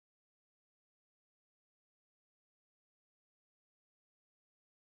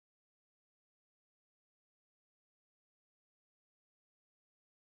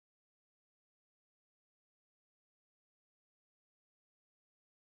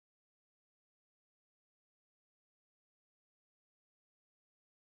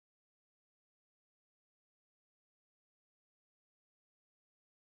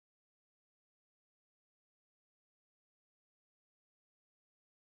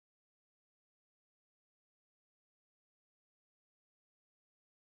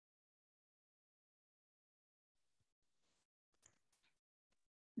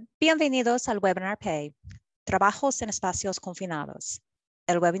Bienvenidos al webinar PEI, Trabajos en Espacios Confinados.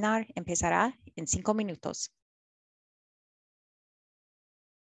 El webinar empezará en 5 minutos.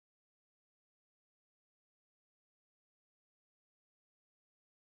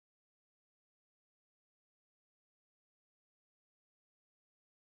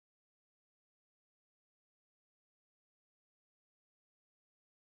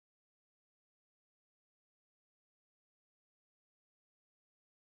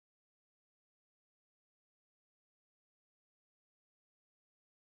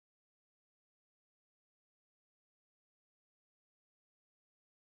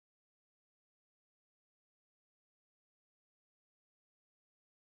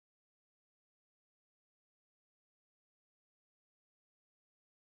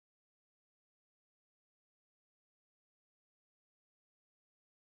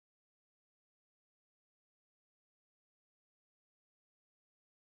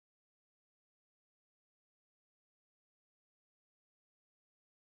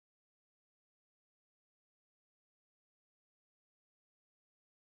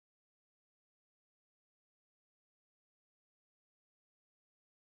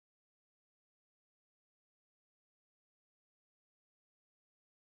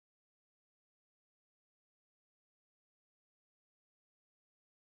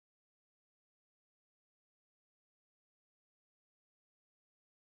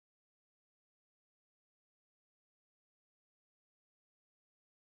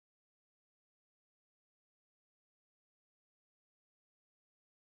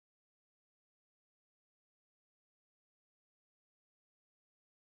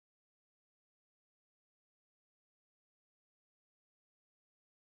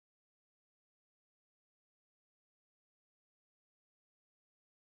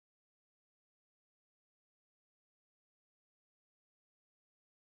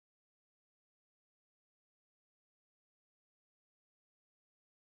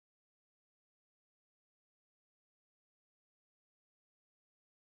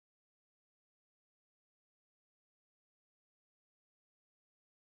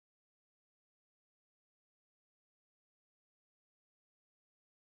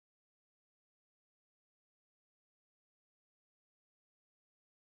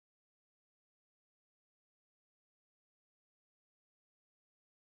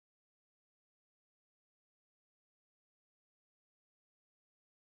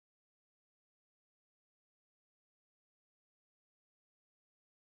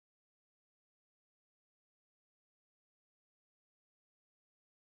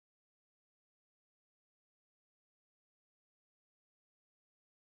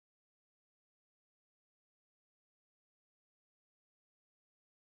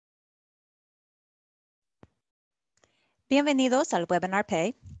 Bienvenidos al webinar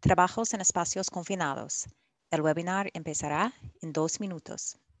PEI, Trabajos en Espacios Confinados. El webinar empezará en 2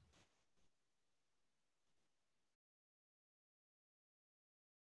 minutos.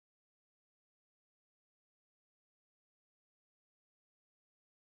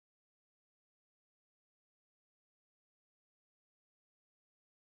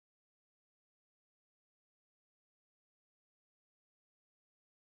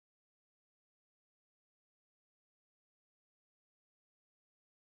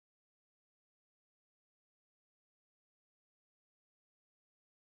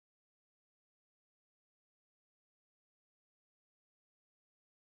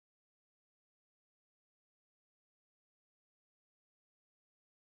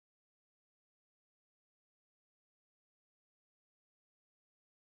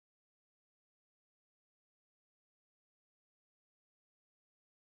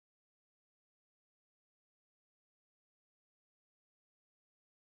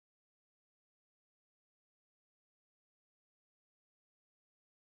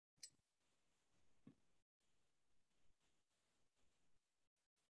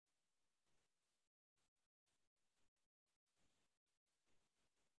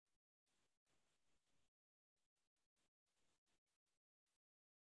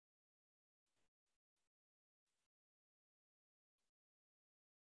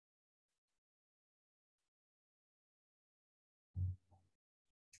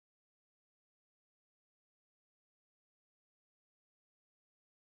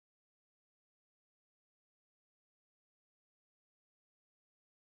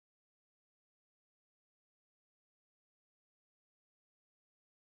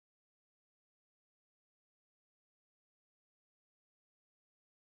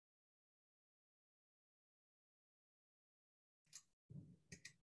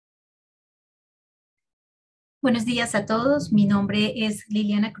 Buenos días a todos, mi nombre es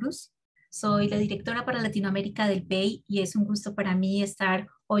Liliana Cruz, soy la directora para Latinoamérica del PEI y es un gusto para mí estar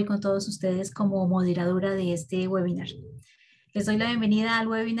hoy con todos ustedes como moderadora de este webinar. Les doy la bienvenida al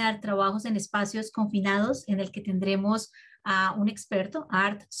webinar Trabajos en Espacios Confinados, en el que tendremos a un experto,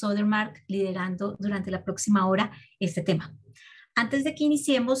 Art Sodermark, liderando durante la próxima hora este tema. Antes de que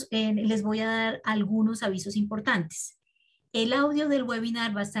iniciemos, les voy a dar algunos avisos importantes. El audio del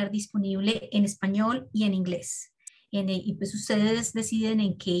webinar va a estar disponible en español y en inglés. Y pues ustedes deciden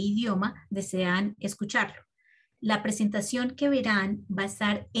en qué idioma desean escucharlo. La presentación que verán va a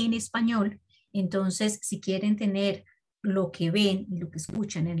estar en español. Entonces, si quieren tener lo que ven y lo que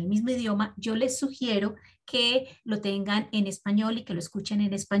escuchan en el mismo idioma, yo les sugiero que lo tengan en español y que lo escuchen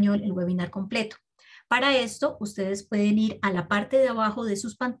en español el webinar completo. Para esto, ustedes pueden ir a la parte de abajo de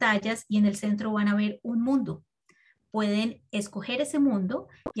sus pantallas y en el centro van a ver un mundo. Pueden escoger ese mundo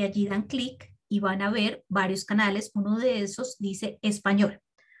y allí dan clic y van a ver varios canales. Uno de esos dice español.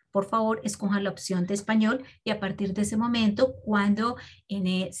 Por favor, escojan la opción de español y a partir de ese momento, cuando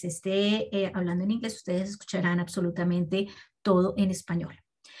se esté hablando en inglés, ustedes escucharán absolutamente todo en español.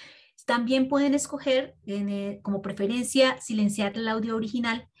 También pueden escoger como preferencia silenciar el audio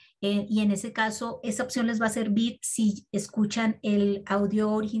original y en ese caso esa opción les va a servir si escuchan el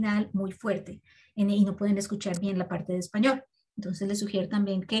audio original muy fuerte y no pueden escuchar bien la parte de español. Entonces les sugiero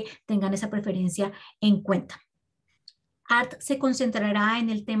también que tengan esa preferencia en cuenta. Art se concentrará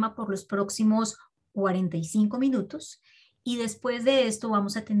en el tema por los próximos 45 minutos y después de esto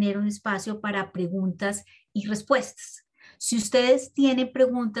vamos a tener un espacio para preguntas y respuestas. Si ustedes tienen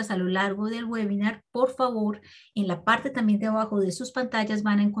preguntas a lo largo del webinar, por favor, en la parte también de abajo de sus pantallas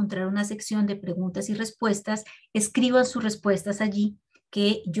van a encontrar una sección de preguntas y respuestas. Escriban sus respuestas allí,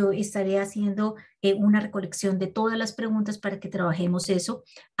 que yo estaré haciendo una recolección de todas las preguntas para que trabajemos eso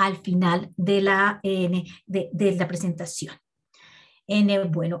al final de la presentación.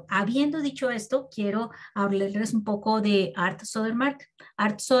 Bueno, habiendo dicho esto, quiero hablarles un poco de Art Sodermark.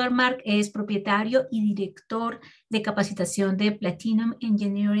 Art Sodermark es propietario y director de capacitación de Platinum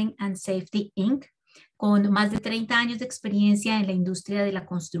Engineering and Safety Inc., con más de 30 años de experiencia en la industria de la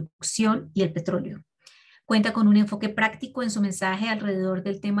construcción y el petróleo. Cuenta con un enfoque práctico en su mensaje alrededor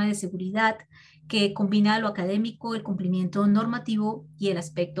del tema de seguridad que combina lo académico, el cumplimiento normativo y el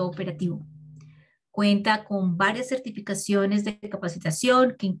aspecto operativo. Cuenta con varias certificaciones de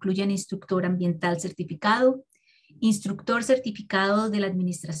capacitación que incluyen instructor ambiental certificado, instructor certificado de la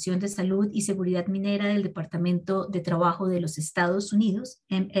Administración de Salud y Seguridad Minera del Departamento de Trabajo de los Estados Unidos,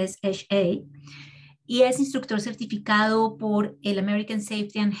 MSHA, y es instructor certificado por el American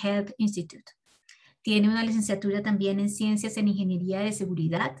Safety and Health Institute. Tiene una licenciatura también en Ciencias en Ingeniería de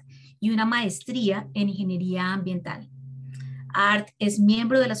Seguridad y una maestría en Ingeniería Ambiental. Art es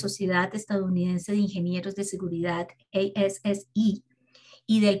miembro de la Sociedad Estadounidense de Ingenieros de Seguridad, ASSE,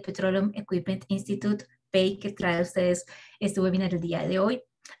 y del Petroleum Equipment Institute, PEI, que trae a ustedes este webinar el día de hoy,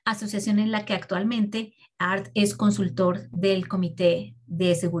 asociación en la que actualmente Art es consultor del Comité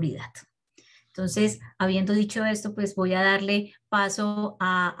de Seguridad. Entonces, habiendo dicho esto, pues voy a darle paso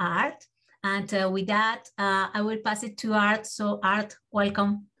a Art. And with that, I will pass it to Art. So Art,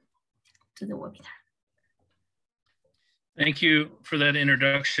 welcome to the webinar. Thank you for that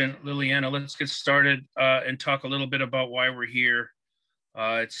introduction, Liliana. Let's get started and talk a little bit about why we're here.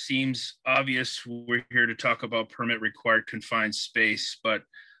 It seems obvious we're here to talk about permit required confined space, but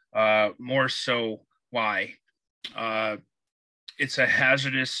more so why. It's a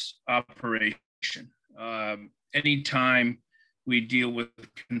hazardous operation. Anytime we deal with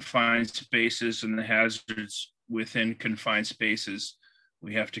confined spaces and the hazards within confined spaces,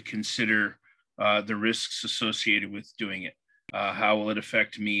 we have to consider the risks associated with doing it. How will it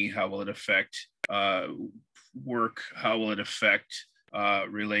affect me? How will it affect work? How will it affect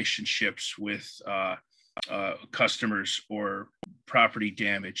relationships with customers or property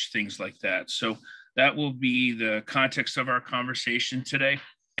damage, things like that. So that will be the context of our conversation today.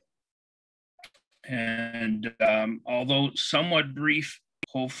 And although somewhat brief,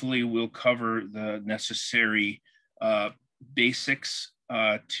 hopefully we'll cover the necessary basics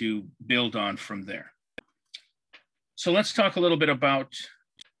to build on from there. So let's talk a little bit about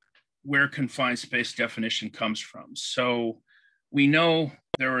where confined space definition comes from. So we know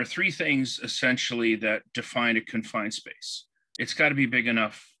there are three things essentially that define a confined space. It's got to be big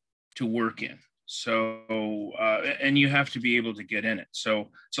enough to work in. So, and you have to be able to get in it.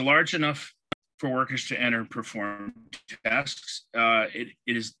 So it's large enough for workers to enter and perform tasks. It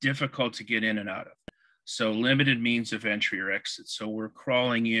is difficult to get in and out of. So limited means of entry or exit. So we're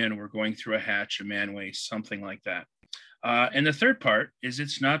crawling in, we're going through a hatch, a manway, something like that. And the third part is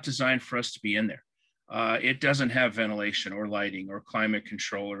it's not designed for us to be in there. It doesn't have ventilation or lighting or climate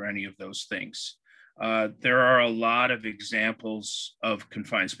control or any of those things. There are a lot of examples of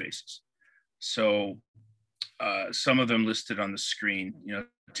confined spaces. So some of them listed on the screen, you know,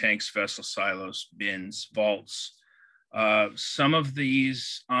 tanks, vessels, silos, bins, vaults. Some of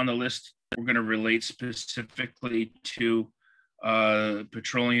these on the list, we're going to relate specifically to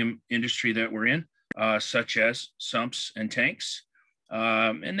petroleum industry that we're in, such as sumps and tanks.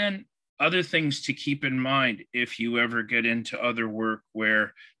 And then other things to keep in mind if you ever get into other work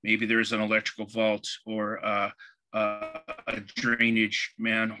where maybe there's an electrical vault or a drainage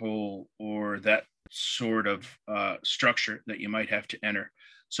manhole or that sort of structure that you might have to enter.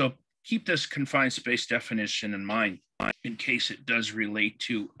 So keep this confined space definition in mind in case it does relate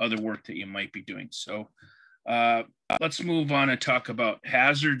to other work that you might be doing. So let's move on and talk about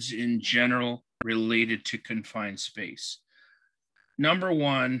hazards in general related to confined space. Number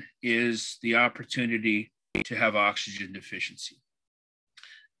one is the opportunity to have oxygen deficiency.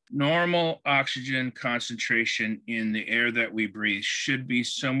 Normal oxygen concentration in the air that we breathe should be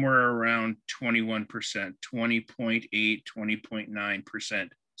somewhere around 21%, 20.8, 20.9%,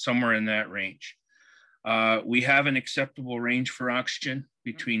 somewhere in that range. We have an acceptable range for oxygen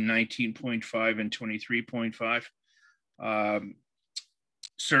between 19.5 and 23.5.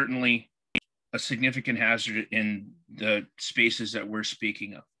 Certainly a significant hazard in the spaces that we're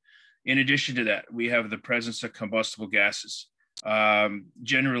speaking of. In addition to that, we have the presence of combustible gases.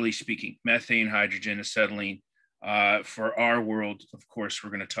 Generally speaking, methane, hydrogen, acetylene. For our world, of course, we're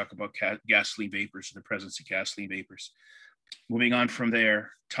going to talk about gasoline vapors, the presence of gasoline vapors. Moving on from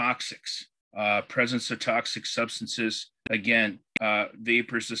there, toxics. Presence of toxic substances, again,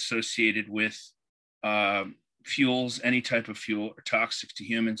 vapors associated with fuels, any type of fuel are toxic to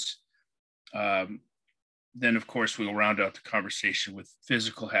humans. Then, of course, we'll round out the conversation with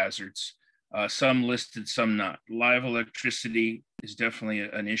physical hazards, some listed, some not. Live electricity is definitely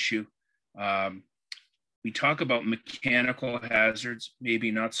an issue. We talk about mechanical hazards,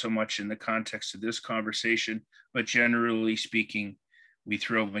 maybe not so much in the context of this conversation, but generally speaking, we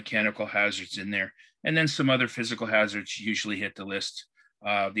throw mechanical hazards in there. And then some other physical hazards usually hit the list.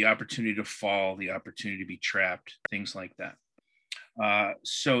 The opportunity to fall, the opportunity to be trapped, things like that.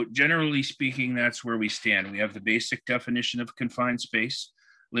 So generally speaking, that's where we stand. We have the basic definition of confined space.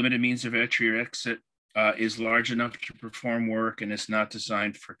 Limited means of entry or exit is large enough to perform work and is not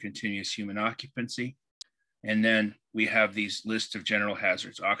designed for continuous human occupancy. And then we have these lists of general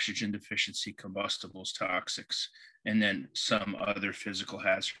hazards: oxygen deficiency, combustibles, toxics, and then some other physical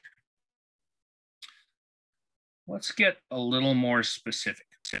hazard. Let's get a little more specific.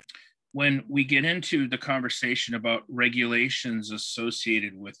 When we get into the conversation about regulations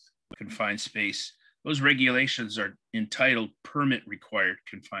associated with confined space, those regulations are entitled permit required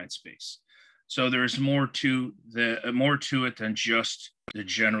confined space. So there's more to it than just the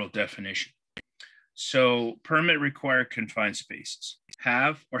general definition. So permit required confined spaces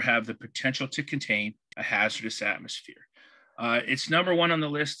have the potential to contain a hazardous atmosphere. It's number one on the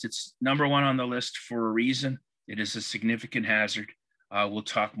list. It's number one on the list for a reason. It is a significant hazard. We'll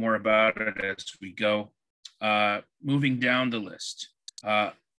talk more about it as we go. Moving down the list,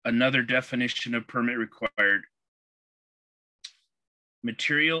 another definition of permit required: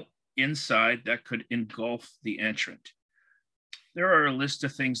 material inside that could engulf the entrant. There are a list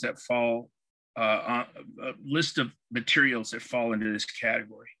of things that fall, a list of materials that fall into this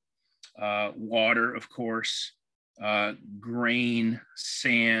category. Water, of course, grain,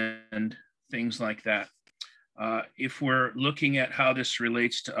 sand, things like that. If we're looking at how this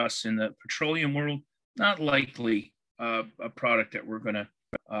relates to us in the petroleum world, not likely a product that we're going to,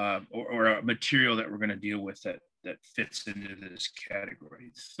 or a material that we're going to deal with that fits into this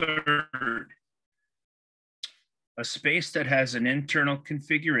category. Third, a space that has an internal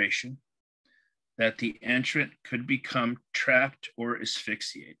configuration that the entrant could become trapped or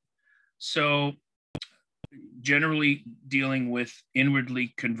asphyxiated. So generally dealing with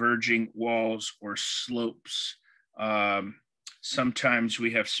inwardly converging walls or slopes. Sometimes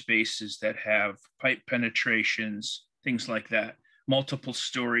we have spaces that have pipe penetrations, things like that. Multiple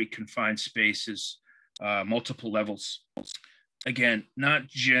story confined spaces, multiple levels. Again, not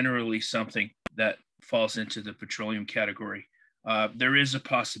generally something that falls into the petroleum category. There is a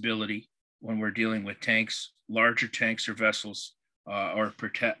possibility when we're dealing with tanks, larger tanks or vessels, or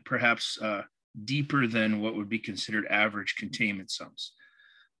perhaps deeper than what would be considered average containment sums.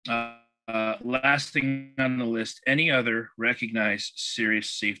 Last thing on the list, any other recognized serious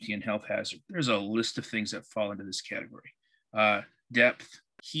safety and health hazard. There's a list of things that fall into this category. Depth,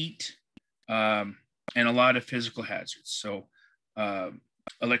 heat, and a lot of physical hazards. So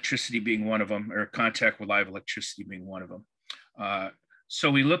electricity being one of them, or contact with live electricity being one of them. So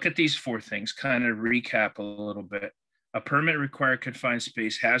we look at these 4 things, kind of recap a little bit. A permit required confined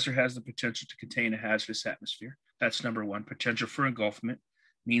space hazard has the potential to contain a hazardous atmosphere. That's number 1. Potential for engulfment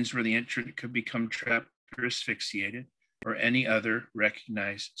means where the entrant could become trapped or asphyxiated, or any other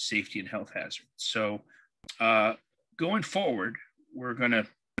recognized safety and health hazard. So going forward, we're going to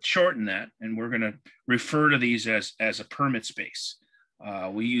shorten that, and we're going to refer to these as a permit space.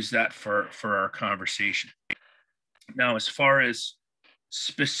 We use that for our conversation. Now, as far as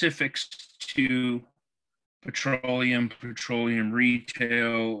specifics to petroleum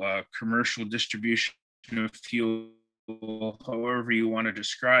retail, commercial distribution of fuel, however you want to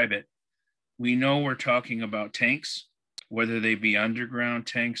describe it, we know we're talking about tanks, whether they be underground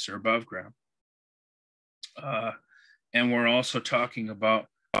tanks or above ground. And we're also talking about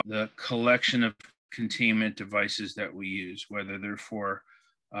the collection of containment devices that we use, whether they're for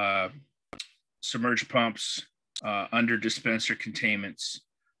submerged pumps, under dispenser containments,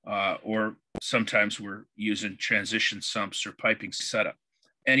 or sometimes we're using transition sumps or piping setup.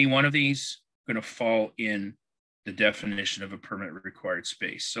 Any one of these are going to fall in the definition of a permit required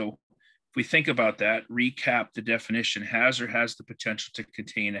space. So if we think about that, recap the definition: hazard has the potential to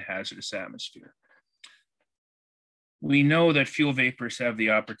contain a hazardous atmosphere. We know that fuel vapors have the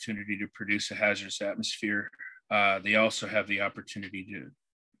opportunity to produce a hazardous atmosphere. They also have the opportunity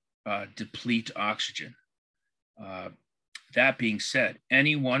to deplete oxygen. That being said,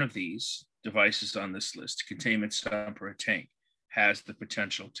 any one of these devices on this list, containment sump or a tank, has the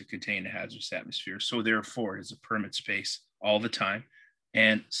potential to contain a hazardous atmosphere. So therefore, it is a permit space all the time.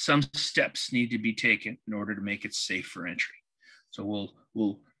 And some steps need to be taken in order to make it safe for entry. So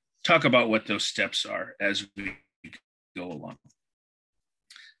we'll talk about what those steps are as we go along.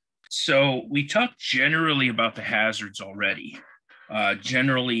 So we talked generally about the hazards already.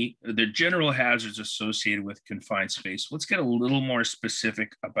 Generally, the general hazards associated with confined space. Let's get a little more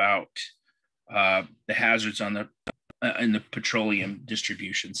specific about the hazards on in the petroleum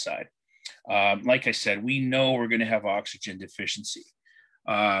distribution side. Like I said, we know we're going to have oxygen deficiency,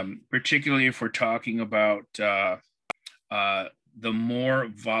 particularly if we're talking about the more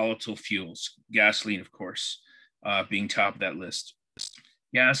volatile fuels, gasoline, of course, being top of that list.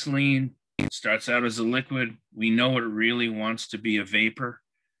 Gasoline starts out as a liquid. We know it really wants to be a vapor.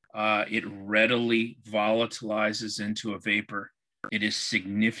 It readily volatilizes into a vapor. It is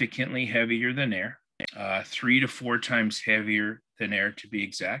significantly heavier than air, 3 to 4 times heavier than air to be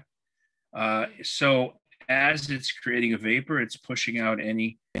exact. So as it's creating a vapor, it's pushing out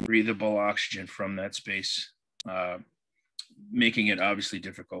any breathable oxygen from that space, making it obviously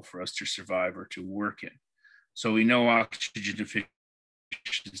difficult for us to survive or to work in. So we know oxygen deficiency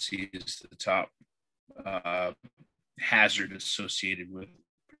is the top hazard associated with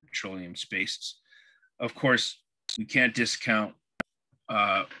petroleum spaces. Of course, we can't discount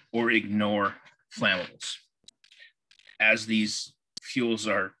or ignore flammables. As these fuels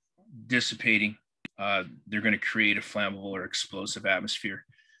are dissipating, they're going to create a flammable or explosive atmosphere.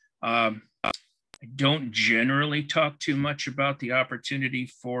 I don't generally talk too much about the opportunity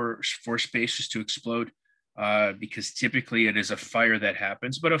for spaces to explode, because typically it is a fire that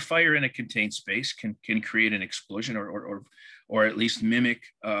happens, but a fire in a contained space can create an explosion or at least mimic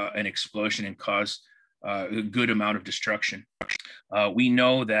an explosion and cause a good amount of destruction. We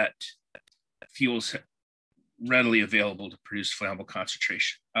know that fuels readily available to produce flammable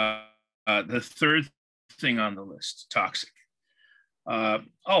concentration. The third thing on the list, toxic.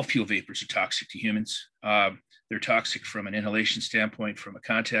 All fuel vapors are toxic to humans. They're toxic from an inhalation standpoint, from a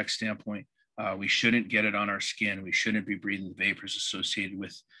contact standpoint. We shouldn't get it on our skin. We shouldn't be breathing the vapors associated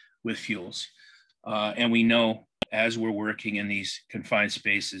with fuels. And we know as we're working in these confined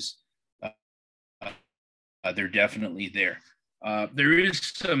spaces, they're definitely there. There is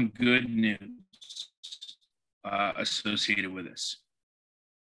some good news associated with this.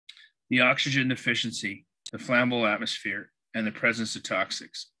 The oxygen deficiency, the flammable atmosphere, and the presence of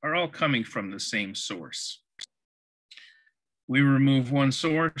toxics are all coming from the same source. We remove one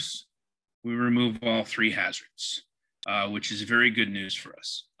source, we remove all 3 hazards, which is very good news for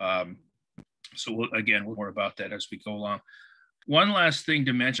us. So we'll more about that as we go along. One last thing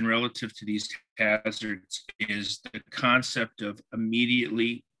to mention relative to these hazards is the concept of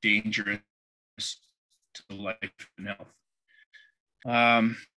immediately dangerous to life and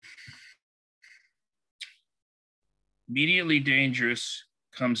health. Immediately dangerous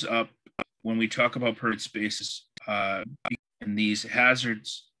comes up when we talk about permit spaces, and these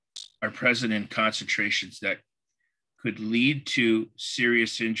hazards are present in concentrations that could lead to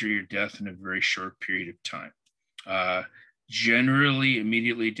serious injury or death in a very short period of time. generally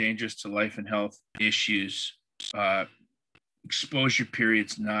immediately dangerous to life and health issues, exposure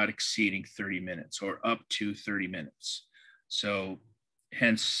periods not exceeding 30 minutes or up to 30 minutes. So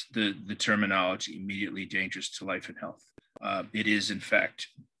hence the terminology, immediately dangerous to life and health. It is, in fact,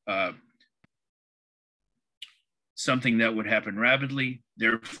 something that would happen rapidly,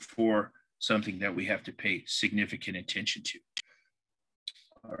 therefore something that we have to pay significant attention to.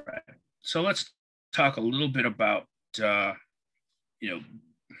 All right, so let's talk a little bit about,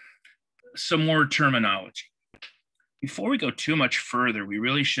 some more terminology. Before we go too much further, we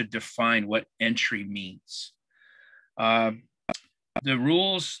really should define what entry means. The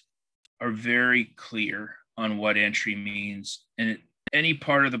rules are very clear on what entry means, and any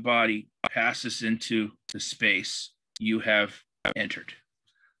part of the body passes into the space you have entered.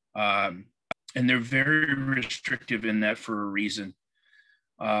 And they're very restrictive in that for a reason.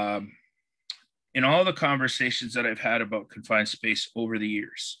 In all the conversations that I've had about confined space over the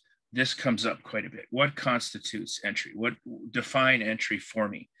years, this comes up quite a bit. What constitutes entry? What define entry for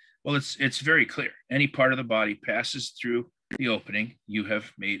me? Well, it's very clear. Any part of the body passes through the opening, you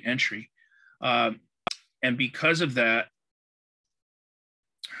have made entry. And because of that,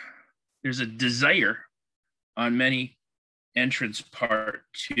 there's a desire on many entrants' part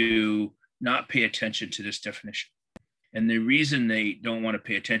to not pay attention to this definition. And the reason they don't want to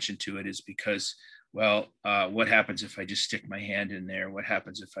pay attention to it is because, well, what happens if I just stick my hand in there? What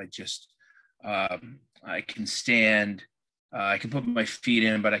happens if I just, I can stand, I can put my feet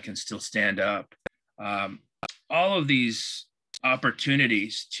in, but I can still stand up. All of these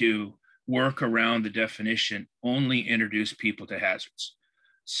opportunities to work around the definition only introduce people to hazards.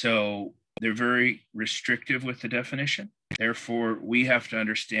 So they're very restrictive with the definition. Therefore, we have to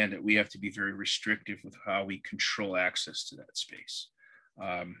understand that we have to be very restrictive with how we control access to that space.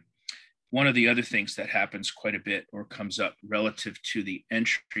 One of the other things that happens quite a bit or comes up relative to the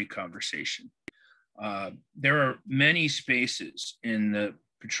entry conversation, there are many spaces in the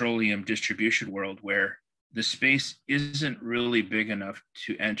petroleum distribution world where the space isn't really big enough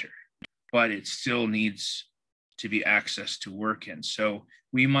to enter, but it still needs to be accessed to work in. So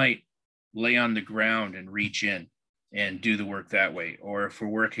we might lay on the ground and reach in and do the work that way. Or if we're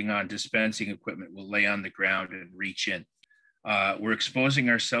working on dispensing equipment, we'll lay on the ground and reach in. We're exposing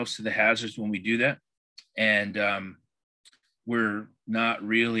ourselves to the hazards when we do that. And we're not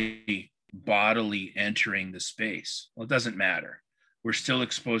really bodily entering the space. Well, it doesn't matter. We're still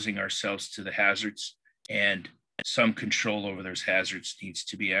exposing ourselves to the hazards, and some control over those hazards needs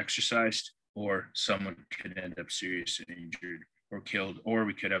to be exercised, or someone could end up seriously injured or killed, or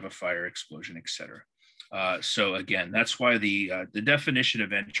we could have a fire explosion, et cetera. So again, that's why the definition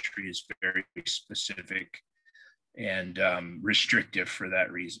of entry is very specific and restrictive for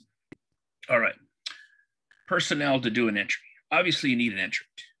that reason. All right, personnel to do an entry. Obviously, you need an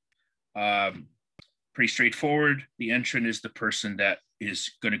entrant. Pretty straightforward. The entrant is the person that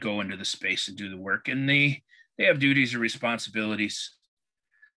is going to go into the space and do the work, and they have duties or responsibilities.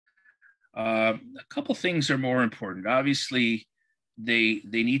 A couple things are more important. Obviously, they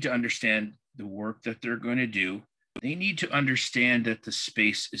need to understand the work that they're going to do. They need to understand that the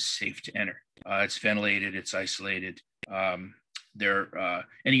space is safe to enter. It's ventilated, it's isolated.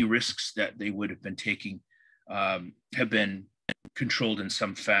 Any risks that they would have been taking have been controlled in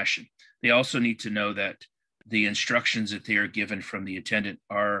some fashion. They also need to know that the instructions that they are given from the attendant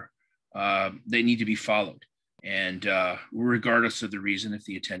they need to be followed. And regardless of the reason, if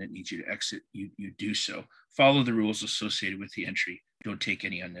the attendant needs you to exit, you do so. Follow the rules associated with the entry. Don't take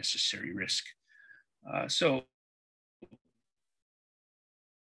any unnecessary risk. So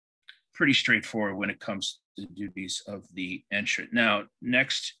pretty straightforward when it comes to the duties of the entrant. Now,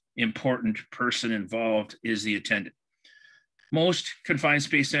 next important person involved is the attendant. Most confined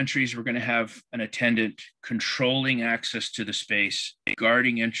space entries, we're going to have an attendant controlling access to the space,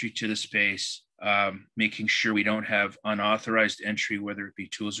 guarding entry to the space, making sure we don't have unauthorized entry, whether it be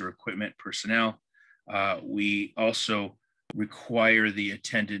tools or equipment, personnel. We also require the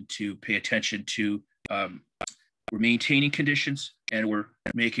attendant to pay attention to, we're maintaining conditions, and we're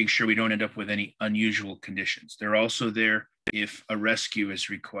making sure we don't end up with any unusual conditions. They're also there if a rescue is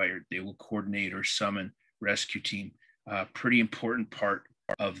required. They will coordinate or summon rescue team. Pretty important part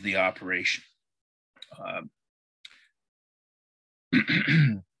of the operation.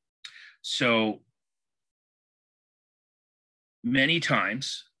 So many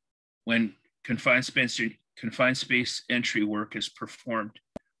times when confined space entry work is performed,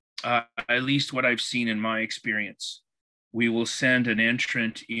 at least what I've seen in my experience, we will send an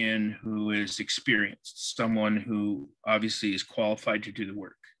entrant in who is experienced, someone who obviously is qualified to do the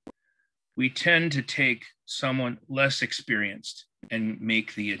work. we tend to take someone less experienced and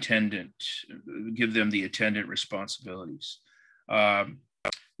make the attendant, give them the attendant responsibilities.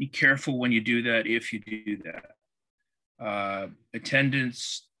 Be careful when you do that, if you do that.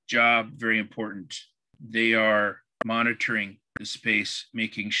 Attendant's job, very important. They are monitoring the space,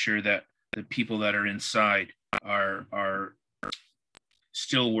 making sure that the people that are inside are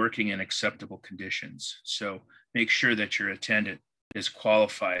still working in acceptable conditions. So make sure that your attendant is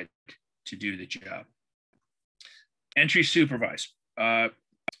qualified to do the job. Entry supervisor.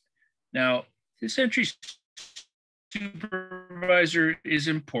 Now, this entry supervisor is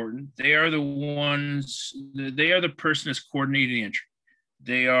important. They are the ones, they are the person that's coordinating the entry.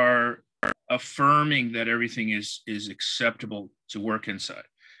 They are affirming that everything is acceptable to work inside.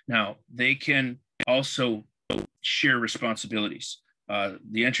 Now, they can also share responsibilities.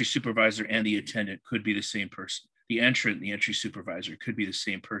 The entry supervisor and the attendant could be the same person. The entrant and the entry supervisor could be the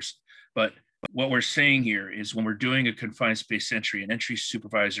same person. But what we're saying here is when we're doing a confined space entry, an entry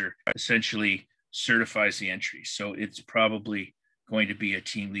supervisor essentially certifies the entry. So it's probably going to be a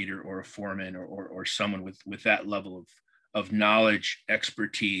team leader or a foreman or someone with that level of knowledge,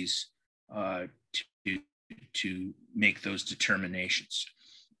 expertise to make those determinations.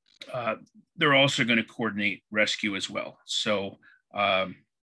 They're also going to coordinate rescue as well. So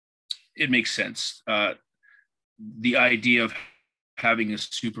it makes sense. The idea of having a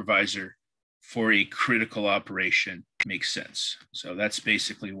supervisor for a critical operation makes sense. So that's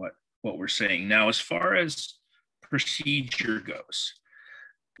basically what we're saying. Now, as far as procedure goes,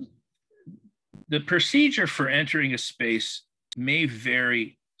 the procedure for entering a space may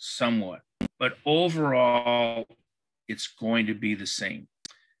vary somewhat, but overall, it's going to be the same.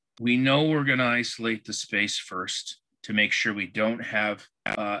 We know we're going to isolate the space first to make sure we don't have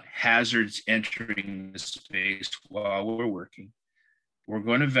hazards entering the space while we're working. We're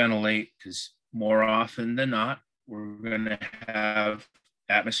going to ventilate because more often than not, we're going to have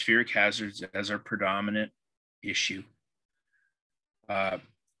atmospheric hazards as our predominant issue.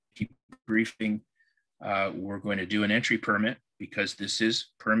 Keep briefing. We're going to do an entry permit because this is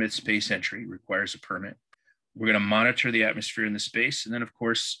permit space entry, requires a permit. We're going to monitor the atmosphere in the space. And then, of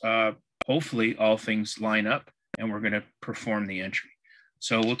course, hopefully all things line up and we're going to perform the entry.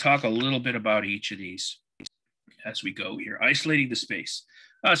 So we'll talk a little bit about each of these as we go here. Isolating the space.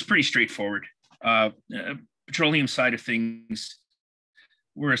 It's pretty straightforward. Petroleum side of things,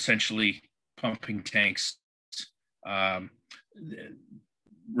 we're essentially pumping tanks,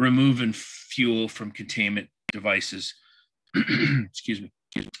 removing fuel from containment devices. Excuse me.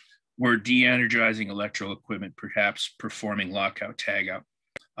 We're de-energizing electrical equipment, perhaps performing lockout, tagout.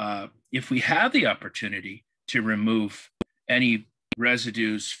 If we have the opportunity to remove any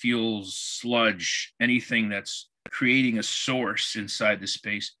residues, fuels, sludge, anything that's creating a source inside the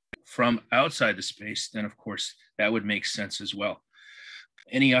space from outside the space, then of course that would make sense as well.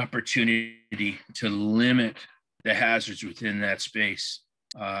 Any opportunity to limit the hazards within that space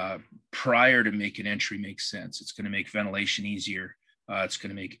prior to making entry makes sense. It's going to make ventilation easier. It's going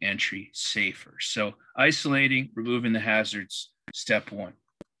to make entry safer. So isolating, removing the hazards, step one.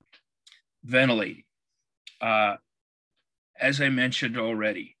 Ventilating. As I mentioned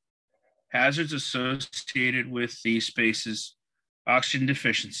already, hazards associated with these spaces, oxygen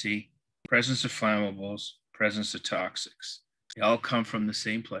deficiency, presence of flammables, presence of toxics. They all come from the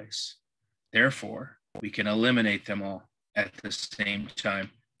same place. Therefore, we can eliminate them all at the same time.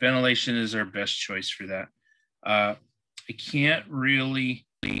 Ventilation is our best choice for that. I can't really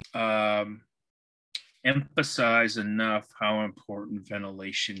emphasize enough how important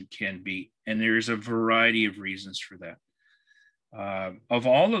ventilation can be. And there's a variety of reasons for that. Of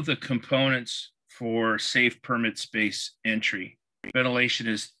all of the components for safe permit space entry, ventilation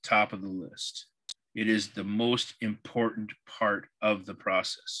is top of the list. It is the most important part of the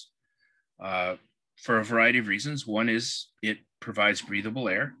process for a variety of reasons. One is it provides breathable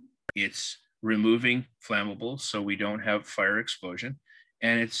air. It's removing flammables so we don't have fire explosion.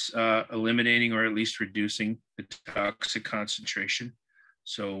 And it's eliminating or at least reducing the toxic concentration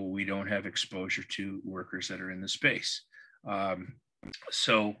so we don't have exposure to workers that are in the space.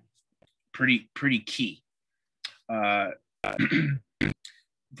 So pretty key.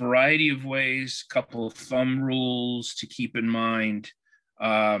 Variety of ways, couple of thumb rules to keep in mind.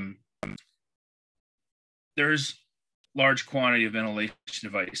 There's large quantity of ventilation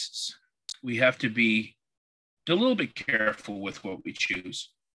devices. We have to be a little bit careful with what we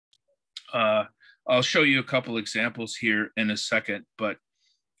choose. I'll show you a couple examples here in a second, but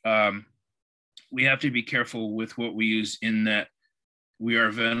we have to be careful with what we use in that we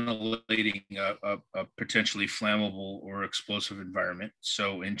are ventilating a potentially flammable or explosive environment.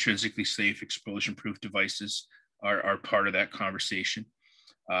 So intrinsically safe, explosion-proof devices are part of that conversation.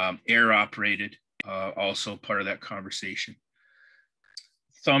 Air operated, also part of that conversation.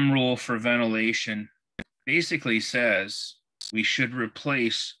 Thumb rule for ventilation basically says we should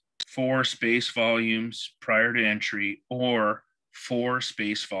replace 4 space volumes prior to entry or 4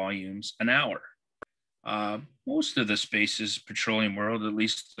 space volumes an hour. Most of the spaces, petroleum world, at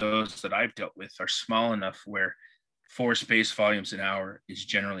least those that I've dealt with, are small enough where 4 space volumes an hour is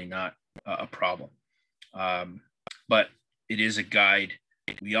generally not a problem. But it is a guide.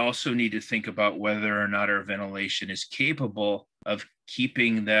 We also need to think about whether or not our ventilation is capable of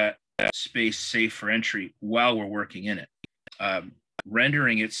keeping that space safe for entry while we're working in it.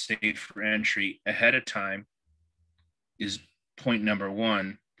 Rendering it safe for entry ahead of time is point number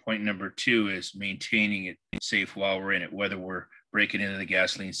 1. Point number 2 is maintaining it safe while we're in it, whether we're breaking into the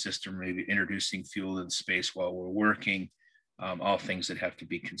gasoline system, maybe introducing fuel to the space while we're working, all things that have to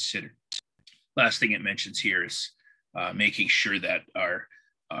be considered. Last thing it mentions here is making sure that our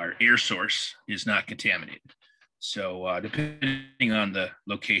air source is not contaminated. So depending on the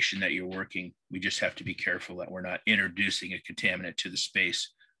location that you're working, we just have to be careful that we're not introducing a contaminant to the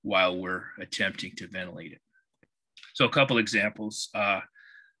space while we're attempting to ventilate it. So a couple examples.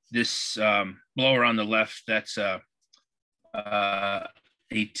 This blower on the left, that's a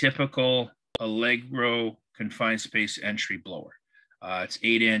typical Allegro confined space entry blower. It's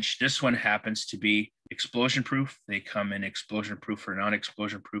 8-inch. This one happens to be explosion proof. They come in explosion proof or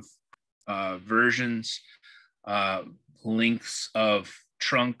non-explosion proof versions. Lengths of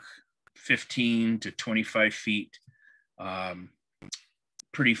trunk 15 to 25 feet.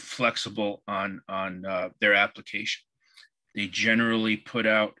 Pretty flexible on their application. They generally put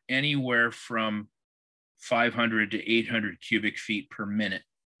out anywhere from 500 to 800 cubic feet per minute.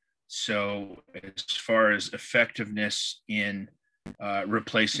 So as far as effectiveness in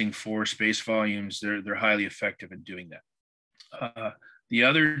replacing 4 space volumes, they're highly effective in doing that. The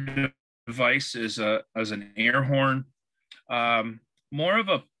other device is an air horn, more of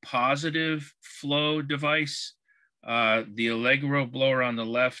a positive flow device. The Allegro blower on the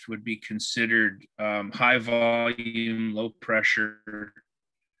left would be considered high volume, low pressure.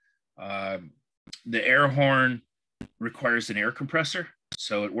 The air horn requires an air compressor.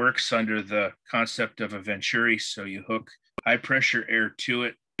 So it works under the concept of a venturi. So you hook high pressure air to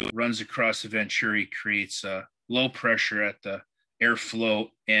it, runs across the venturi, creates a low pressure at the airflow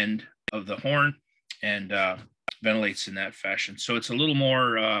end of the horn, and ventilates in that fashion. So it's a little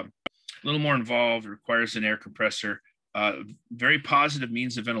more involved, requires an air compressor. Very positive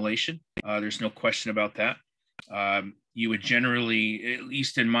means of ventilation. There's no question about that. You would generally, at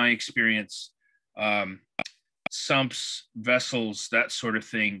least in my experience, sumps, vessels, that sort of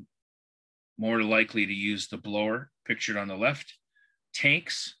thing, more likely to use the blower pictured on the left.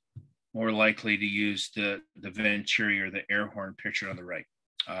 Tanks, more likely to use the venturi or the air horn pictured on the right.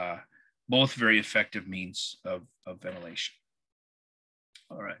 Both very effective means of ventilation.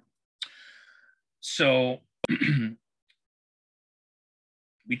 All right. So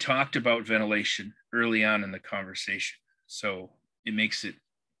we talked about ventilation early on in the conversation. So it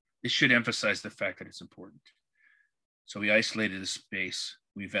should emphasize the fact that it's important. So we isolated the space,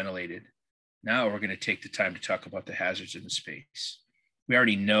 we ventilated. Now we're going to take the time to talk about the hazards in the space. We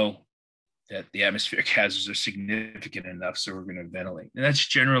already know that the atmospheric hazards are significant enough, so we're going to ventilate. And that's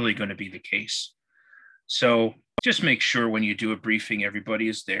generally going to be the case. So just make sure when you do a briefing, everybody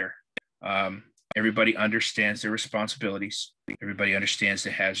is there. Everybody understands their responsibilities. Everybody understands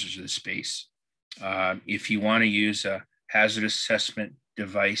the hazards of the space. If you want to use a hazard assessment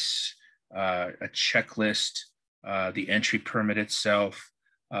device, a checklist, the entry permit itself,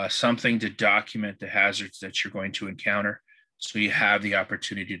 something to document the hazards that you're going to encounter, so you have the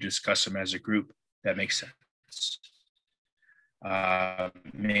opportunity to discuss them as a group, that makes sense.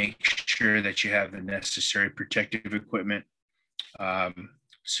 Make sure that you have the necessary protective equipment,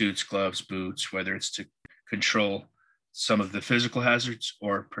 suits, gloves, boots, whether it's to control some of the physical hazards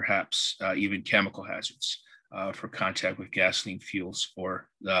or perhaps even chemical hazards for contact with gasoline fuels or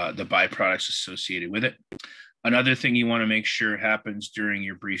the byproducts associated with it. Another thing you want to make sure happens during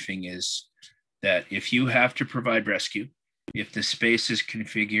your briefing is that if you have to provide rescue, if the space is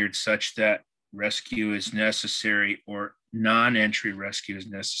configured such that rescue is necessary or non-entry rescue is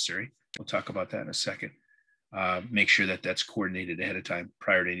necessary, we'll talk about that in a second. Make sure that that's coordinated ahead of time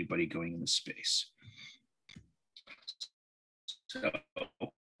prior to anybody going in the space. So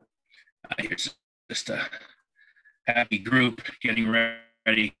here's just a happy group getting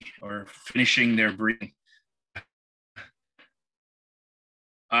ready or finishing their briefing.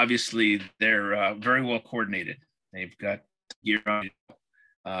 obviously, they're very well coordinated. They've got gear on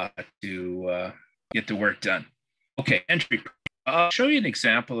to get the work done. Okay, entry. I'll show you an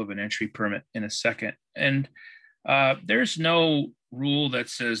example of an entry permit in a second. And there's no rule that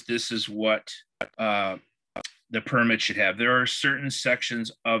says this is what the permit should have. There are certain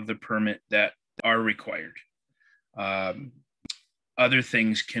sections of the permit that are required. Other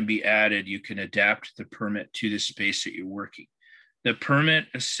things can be added. You can adapt the permit to the space that you're working. The permit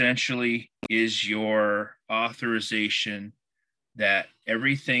essentially is your authorization that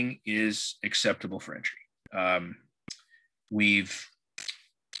everything is acceptable for entry. We've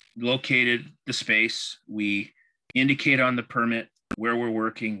located the space. We indicate on the permit where we're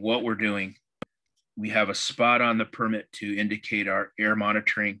working, what we're doing. We have a spot on the permit to indicate our air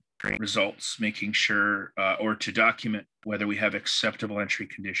monitoring results, making sure or to document whether we have acceptable entry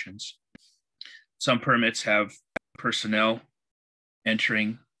conditions. Some permits have personnel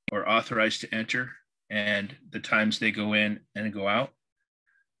entering or authorized to enter and the times they go in and go out.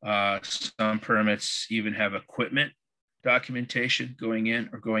 Some permits even have equipment documentation going in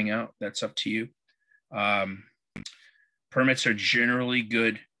or going out. That's up to you. Permits are generally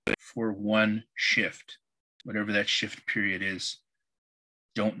good for one shift, whatever that shift period is.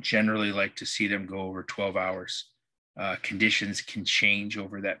 Don't generally like to see them go over 12 hours. Conditions can change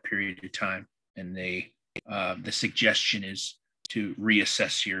over that period of time, and the suggestion is to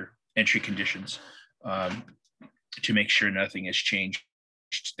reassess your entry conditions to make sure nothing has changed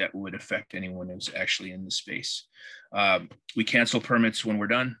that would affect anyone who's actually in the space. We cancel permits when we're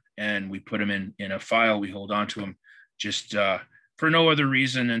done, and we put them in a file. We hold on to them just for no other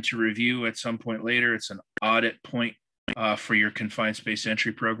reason than to review at some point later. It's an audit point for your confined space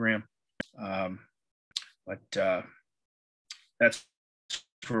entry program. But that's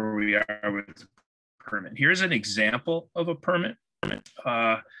where we are with the permit. Here's an example of a permit.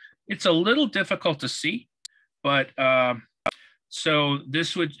 It's a little difficult to see, but so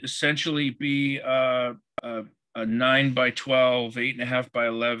this would essentially be a 9 by 12, 8.5 by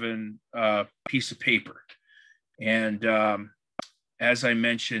 11 piece of paper. And as I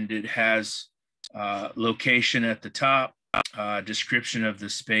mentioned, it has location at the top, description of the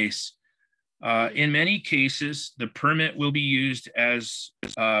space. In many cases, the permit will be used as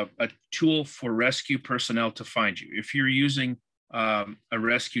a tool for rescue personnel to find you. If you're using a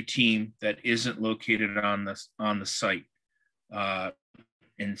rescue team that isn't located on the site,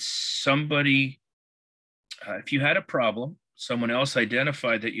 and somebody, if you had a problem, someone else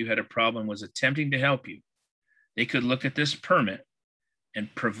identified that you had a problem, was attempting to help you, they could look at this permit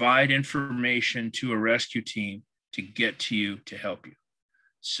and provide information to a rescue team to get to you to help you.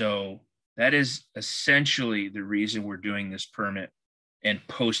 So that is essentially the reason we're doing this permit and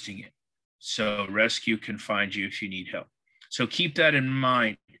posting it. So rescue can find you if you need help. So keep that in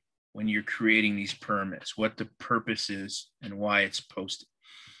mind when you're creating these permits, what the purpose is and why it's posted.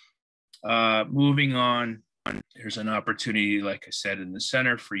 Moving on, there's an opportunity, like I said, in the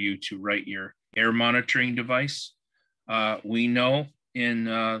center for you to write your air monitoring device. We know in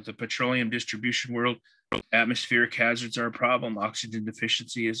the petroleum distribution world, atmospheric hazards are a problem. Oxygen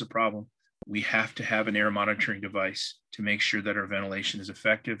deficiency is a problem. We have to have an air monitoring device to make sure that our ventilation is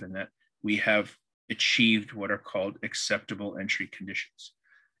effective and that we have achieved what are called acceptable entry conditions.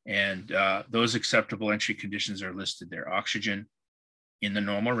 And those acceptable entry conditions are listed there. Oxygen in the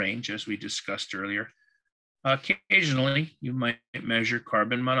normal range, as we discussed earlier. Occasionally, you might measure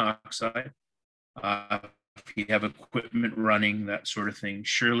carbon monoxide. If you have equipment running, that sort of thing.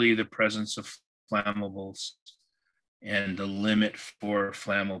 Surely the presence of flammables, and the limit for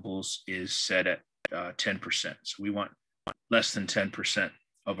flammables is set at 10%. So we want less than 10%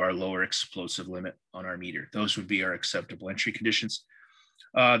 of our lower explosive limit on our meter. Those would be our acceptable entry conditions.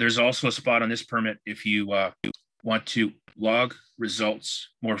 There's also a spot on this permit if you want to log results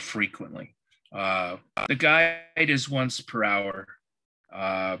more frequently. The guide is once per hour.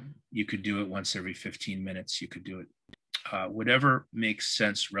 You could do it once every 15 minutes. You could do it whatever makes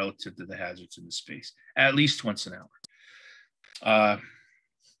sense relative to the hazards in the space, at least once an hour.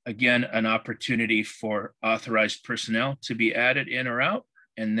 Again, an opportunity for authorized personnel to be added in or out.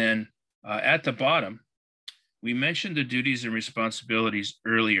 And then at the bottom, we mentioned the duties and responsibilities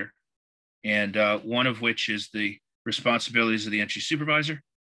earlier, and one of which is the responsibilities of the entry supervisor.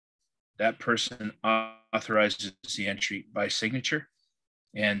 That person authorizes the entry by signature,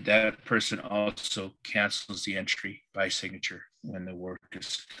 and that person also cancels the entry by signature when the work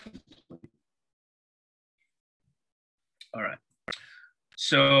is complete. All right,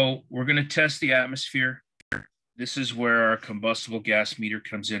 so we're going to test the atmosphere. This is where our combustible gas meter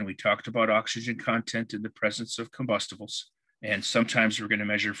comes in. We talked about oxygen content in the presence of combustibles. And sometimes we're going to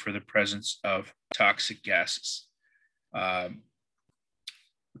measure for the presence of toxic gases. A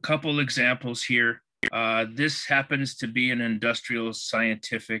couple examples here. This happens to be an industrial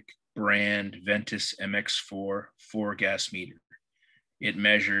scientific brand Ventus MX4 4-gas meter. It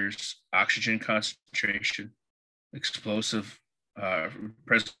measures oxygen concentration, explosive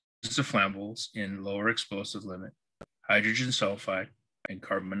presence of flammables in lower explosive limit, hydrogen sulfide, and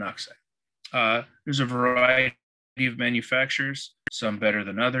carbon monoxide. There's a variety of manufacturers, some better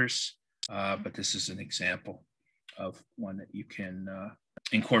than others, but this is an example of one that you can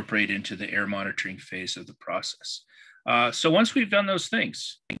incorporate into the air monitoring phase of the process. So once we've done those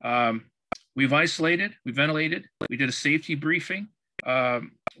things, we've isolated, we ventilated, we did a safety briefing,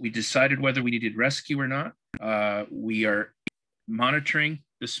 we decided whether we needed rescue or not. We are monitoring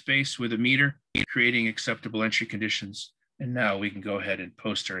the space with a meter, creating acceptable entry conditions, and now we can go ahead and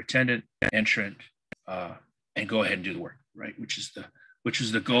post our attendant, entrant, and go ahead and do the work, right? Which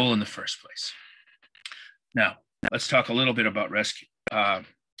is the goal in the first place. Now, let's talk a little bit about rescue.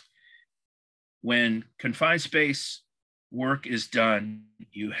 When confined space work is done,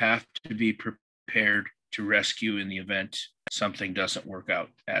 you have to be prepared to rescue in the event something doesn't work out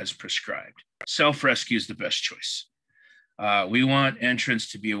as prescribed. Self-rescue is the best choice. We want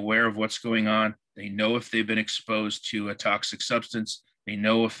entrants to be aware of what's going on. They know if they've been exposed to a toxic substance. They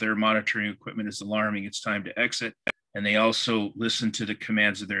know if their monitoring equipment is alarming, it's time to exit. And they also listen to the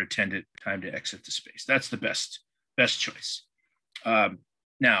commands of their attendant, time to exit the space. That's the best choice.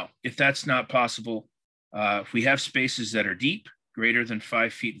 Now, if that's not possible, if we have spaces that are deep, greater than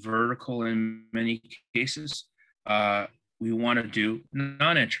 5 feet vertical in many cases, we want to do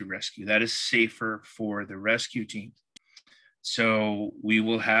non-entry rescue. That is safer for the rescue team. So we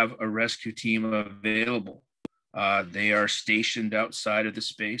will have a rescue team available. They are stationed outside of the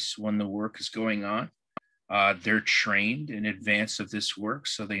space when the work is going on. They're trained in advance of this work,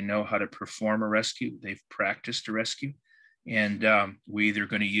 so they know how to perform a rescue. They've practiced a rescue. And we're either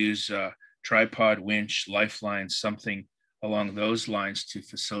going to use a tripod, winch, lifeline, something along those lines to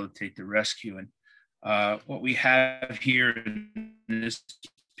facilitate the rescue. And what we have here in this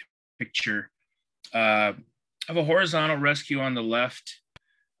picture, of a horizontal rescue on the left.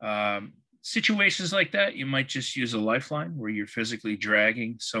 Situations like that, you might just use a lifeline where you're physically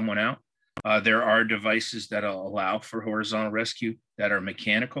dragging someone out. There are devices that allow for horizontal rescue that are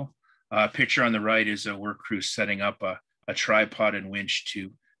mechanical. Picture on the right is a work crew setting up a tripod and winch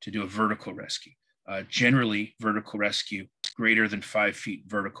to do a vertical rescue. Generally, vertical rescue greater than 5 feet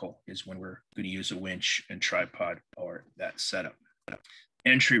vertical is when we're going to use a winch and tripod or that setup.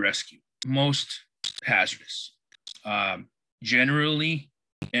 Entry rescue, most hazardous. Generally,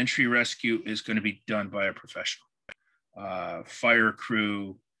 entry rescue is going to be done by a professional. Fire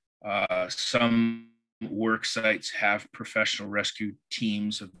crew, some work sites have professional rescue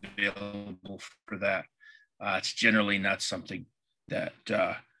teams available for that. It's generally not something that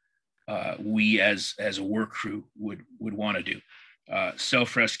we as a work crew would want to do.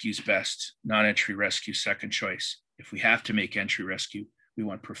 Self-rescue is best, non-entry rescue second choice. If we have to make entry rescue, we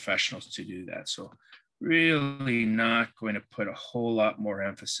want professionals to do that. So really not going to put a whole lot more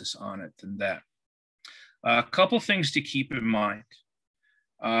emphasis on it than that. A couple things to keep in mind.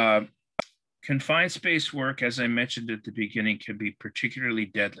 Confined space work, as I mentioned at the beginning, can be particularly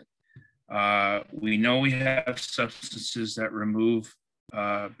deadly. We know we have substances that remove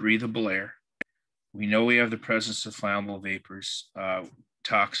breathable air. We know we have the presence of flammable vapors,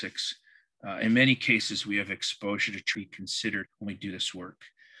 toxics. In many cases, we have exposure to be considered when we do this work.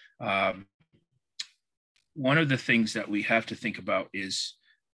 One of the things that we have to think about is,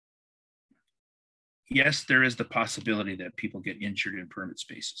 yes, there is the possibility that people get injured in permit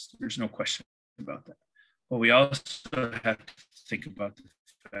spaces. There's no question about that. But we also have to think about the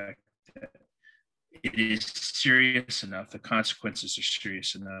fact that it is serious enough, the consequences are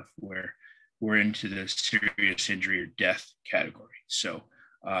serious enough where we're into the serious injury or death category. So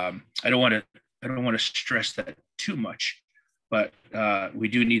I don't want to stress that too much, but we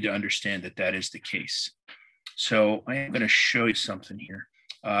do need to understand that that is the case. So I am going to show you something here.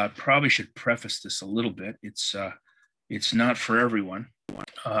 Probably should preface this a little bit. It's not for everyone,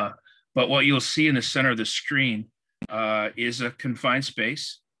 but what you'll see in the center of the screen is a confined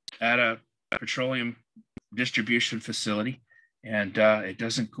space at a petroleum distribution facility, and it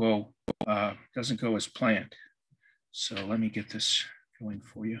doesn't go as planned. So let me get this going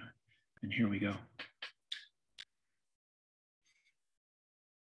for you, and here we go.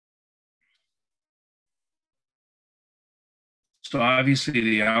 So obviously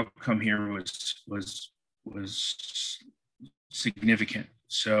the outcome here was significant.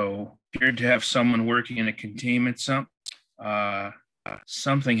 So appeared to have someone working in a containment sump.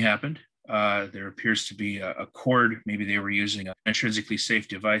 something happened. There appears to be a cord. Maybe they were using an intrinsically safe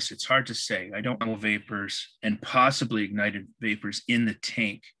device. It's hard to say. I don't know vapors and possibly ignited vapors in the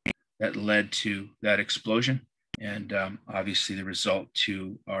tank that led to that explosion. And obviously the result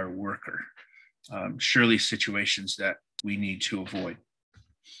to our worker. Surely situations that we need to avoid.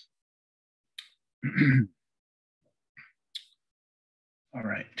 All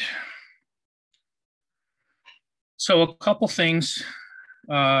right. So a couple things,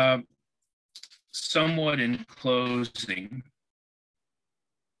 somewhat in closing.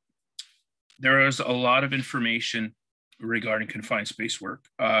 There is a lot of information regarding confined space work,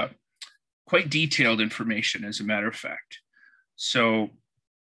 quite detailed information as a matter of fact. So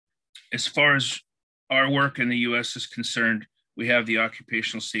as far as our work in the US is concerned, we have the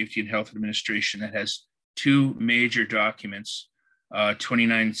Occupational Safety and Health Administration that has two major documents.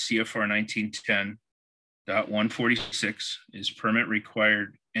 29 CFR 1910.146 is permit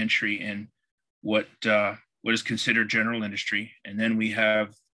required entry in what is considered general industry. And then we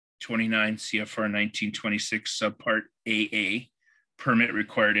have 29 CFR 1926 subpart AA, permit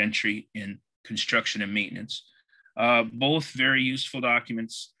required entry in construction and maintenance. Both very useful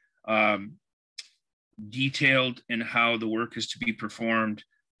documents, detailed in how the work is to be performed,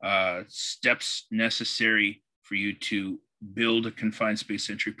 steps necessary for you to build a confined space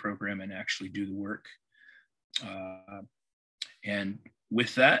entry program and actually do the work. And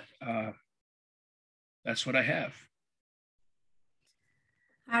with that, that's what I have.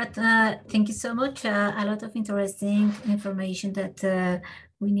 Art, thank you so much. A lot of interesting information that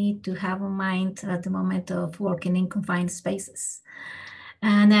we need to have in mind at the moment of working in confined spaces.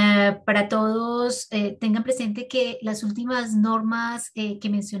 And, para todos, tengan presente que las últimas normas que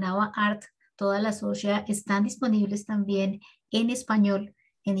mencionaba Art, todas las OSHA, están disponibles también en español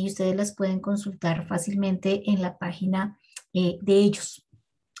y ustedes las pueden consultar fácilmente en la página de ellos.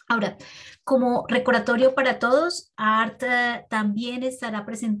 Ahora, como recordatorio para todos, Art también estará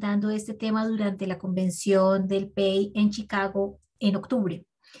presentando este tema durante la convención del PEI en Chicago en octubre.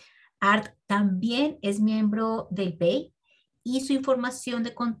 Art también es miembro del PEI y su información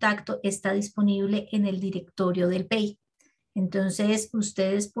de contacto está disponible en el directorio del PEI. Entonces,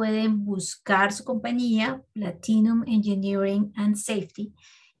 ustedes pueden buscar su compañía, Platinum Engineering and Safety,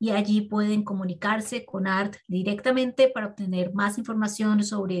 y allí pueden comunicarse con Art directamente para obtener más información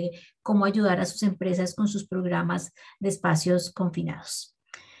sobre cómo ayudar a sus empresas con sus programas de espacios confinados.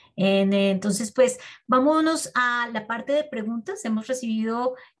 Entonces, pues, vámonos a la parte de preguntas. Hemos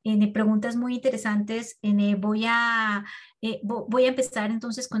recibido preguntas muy interesantes. Voy a empezar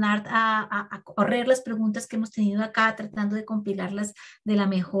entonces con Art a correr las preguntas que hemos tenido acá, tratando de compilarlas de la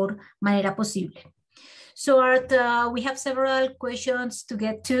mejor manera posible. So Art, we have several questions to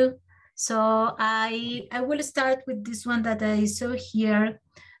get to. So I will start with this one that I saw here.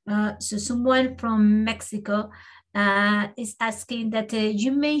 So someone from Mexico is asking that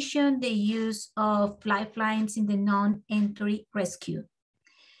you mentioned the use of lifelines in the non-entry rescue.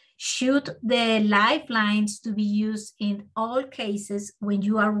 Should the lifelines to be used in all cases when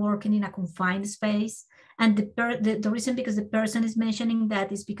you are working in a confined space? And the reason because the person is mentioning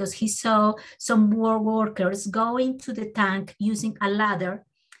that is because he saw some workers going to the tank using a ladder,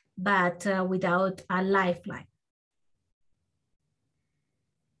 but without a lifeline.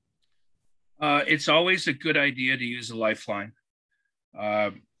 It's always a good idea to use a lifeline.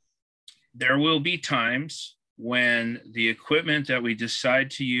 There will be times when the equipment that we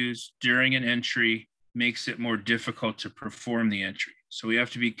decide to use during an entry makes it more difficult to perform the entry. So we have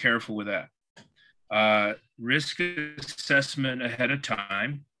to be careful with that. Risk assessment ahead of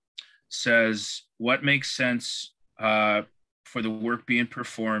time says what makes sense for the work being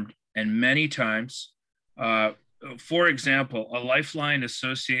performed. And many times, for example, a lifeline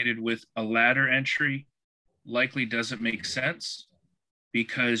associated with a ladder entry likely doesn't make sense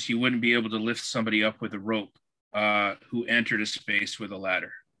because you wouldn't be able to lift somebody up with a rope who entered a space with a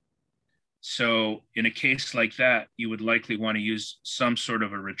ladder. So in a case like that, you would likely want to use some sort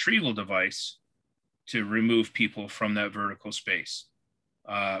of a retrieval device to remove people from that vertical space.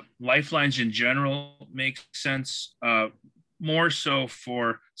 Lifelines in general make sense, more so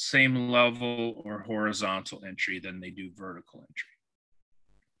for same level or horizontal entry than they do vertical entry.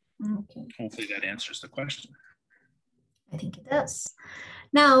 Okay. Hopefully that answers the question. I think it does.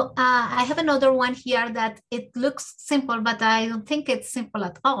 Now, I have another one here that it looks simple, but I don't think it's simple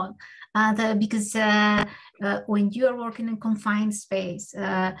at all. Because when you are working in confined space,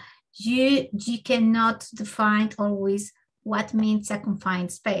 you cannot define always what means a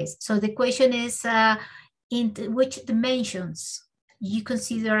confined space. So the question is, in which dimensions you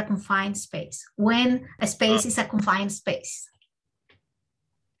consider a confined space? When a space is a confined space?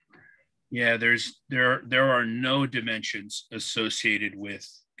 Yeah, there are no dimensions associated with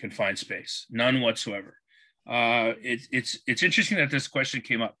confined space, none whatsoever. It's interesting that this question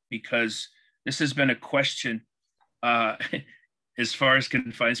came up because this has been a question as far as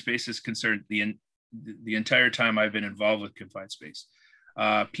confined space is concerned. The entire time I've been involved with confined space,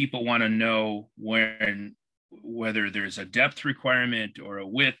 people want to know whether there's a depth requirement or a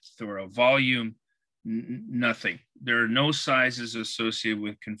width or a volume. Nothing. There are no sizes associated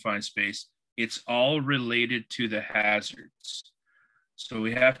with confined space. It's all related to the hazards. So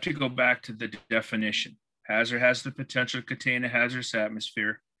we have to go back to the definition. Hazard has the potential to contain a hazardous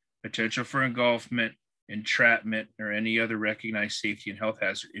atmosphere, potential for engulfment, entrapment, or any other recognized safety and health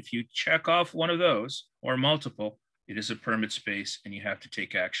hazard. If you check off one of those or multiple, it is a permit space and you have to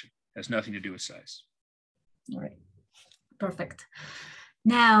take action. It has nothing to do with size. All right, perfect.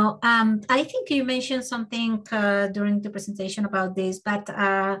 Now, I think you mentioned something during the presentation about this, but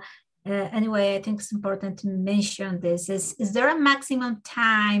anyway, I think it's important to mention this. Is there a maximum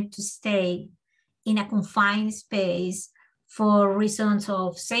time to stay in a confined space for reasons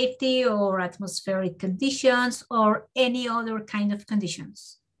of safety or atmospheric conditions or any other kind of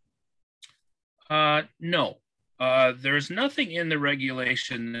conditions? No, there's nothing in the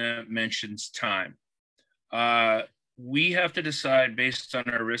regulation that mentions time. We have to decide based on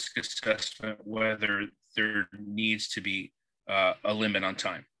our risk assessment whether there needs to be a limit on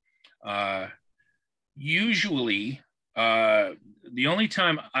time. Usually, the only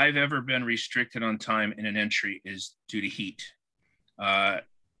time I've ever been restricted on time in an entry is due to heat.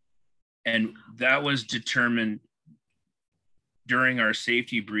 And that was determined during our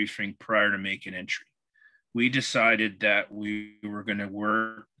safety briefing prior to making entry. We decided that we were going to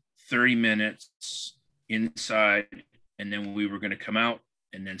work 30 minutes inside, and then we were going to come out,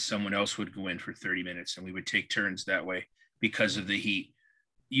 and then someone else would go in for 30 minutes, and we would take turns that way because of the heat.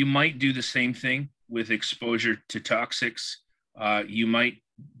 You might do the same thing with exposure to toxics. You might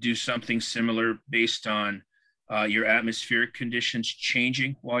do something similar based on your atmospheric conditions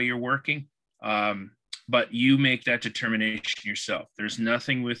changing while you're working, but you make that determination yourself. There's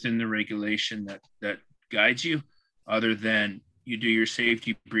nothing within the regulation that guides you other than you do your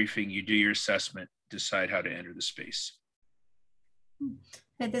safety briefing, you do your assessment, decide how to enter the space.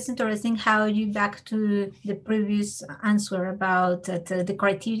 It is interesting how you back to the previous answer about the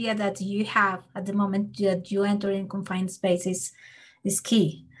criteria that you have at the moment that you enter in confined spaces is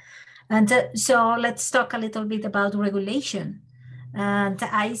key. And so let's talk a little bit about regulation. And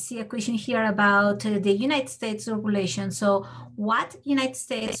I see a question here about the United States regulation. So what United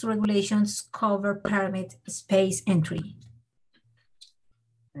States regulations cover permit space entry?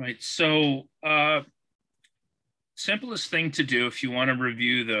 Right, so simplest thing to do if you want to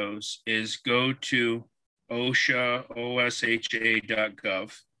review those is go to osha.gov,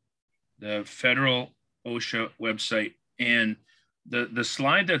 the federal OSHA website, and the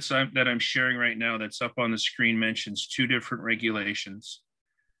slide that I'm sharing right now that's up on the screen mentions two different regulations.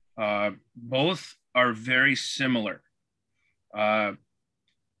 Both are very similar. In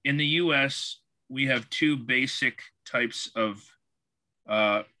the US, we have two basic types of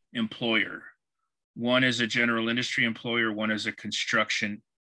employer. One is a general industry employer, one is a construction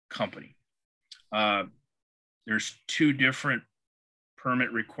company. There's two different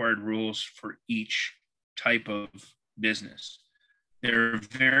permit required rules for each type of business. They're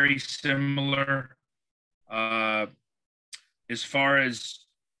very similar. As far as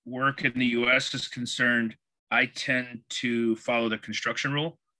work in the US is concerned, I tend to follow the construction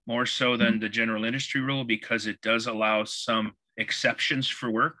rule more so than the general industry rule because it does allow some exceptions for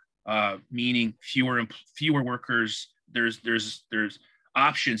work. Meaning fewer workers. There's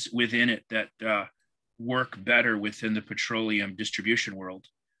options within it that work better within the petroleum distribution world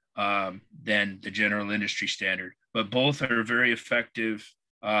than the general industry standard. But both are very effective.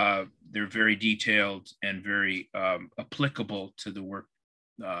 They're very detailed and very applicable to the work,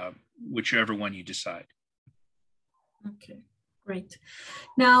 whichever one you decide. Okay, great.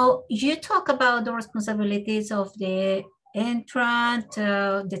 Now you talk about the responsibilities of the entrant,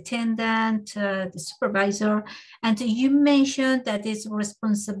 the attendant, the supervisor, and you mentioned that it's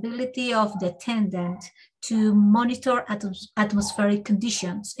responsibility of the attendant to monitor atmospheric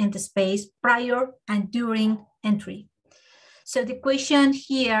conditions in the space prior and during entry. So the question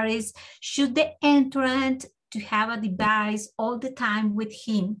here is, should the entrant to have a device all the time with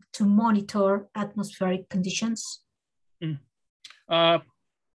him to monitor atmospheric conditions?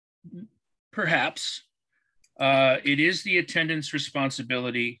 Perhaps. It is the attendant's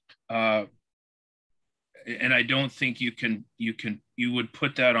responsibility and I don't think you would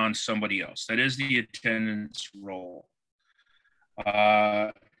put that on somebody else. That is the attendant's role.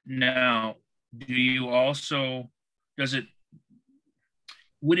 Now,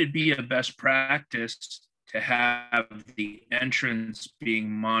 would it be a best practice to have the entrance being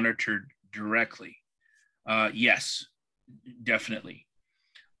monitored directly? Yes, definitely.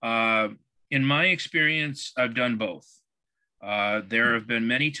 In my experience, I've done both. There have been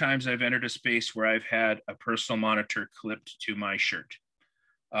many times I've entered a space where I've had a personal monitor clipped to my shirt.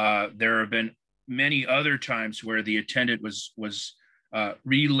 There have been many other times where the attendant was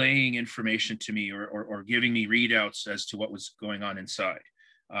relaying information to me or giving me readouts as to what was going on inside.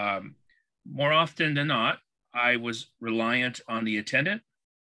 More often than not, I was reliant on the attendant,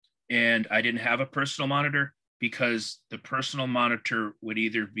 and I didn't have a personal monitor because the personal monitor would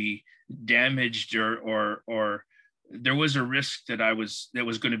either be damaged or there was a risk that was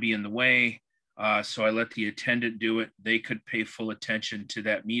going to be in the way. So I let the attendant do it. They could pay full attention to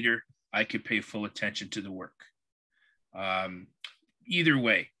that meter. I could pay full attention to the work. Either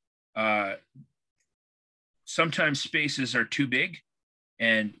way, sometimes spaces are too big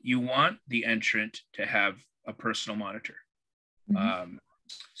and you want the entrant to have a personal monitor. Mm-hmm.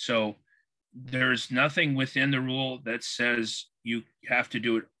 So there's nothing within the rule that says you have to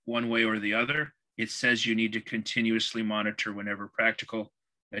do it one way or the other. It says you need to continuously monitor whenever practical.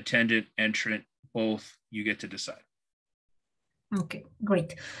 Attendant, entrant, both, you get to decide. Okay,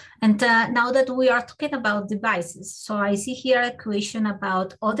 great. And now that we are talking about devices, so I see here a question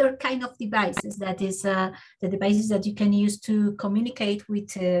about other kind of devices, that is the devices that you can use to communicate with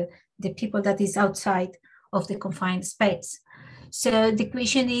the people that is outside of the confined space. So the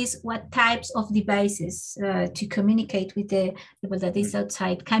question is, what types of devices to communicate with the people that is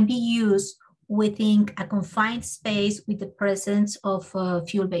outside can be used within a confined space with the presence of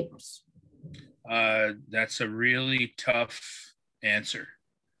fuel vapors? That's a really tough answer.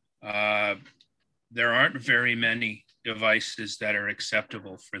 There aren't very many devices that are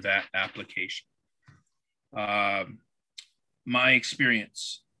acceptable for that application. My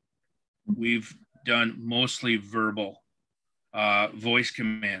experience, we've done mostly verbal voice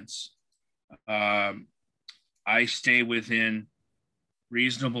commands. I stay within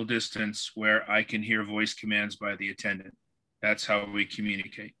reasonable distance where I can hear voice commands by the attendant. That's how we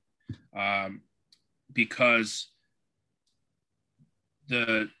communicate. Because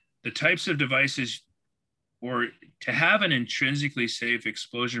the types of devices, or to have an intrinsically safe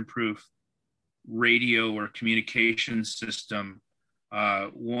explosion-proof radio or communication system,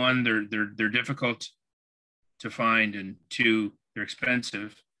 one, they're difficult to find, and two, they're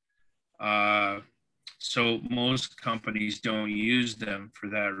expensive. So most companies don't use them for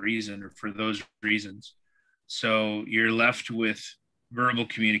that reason or for those reasons. So you're left with verbal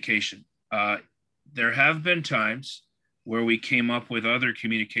communication. There have been times where we came up with other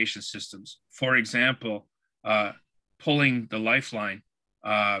communication systems. For example, pulling the lifeline.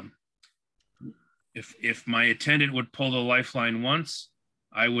 If my attendant would pull the lifeline once,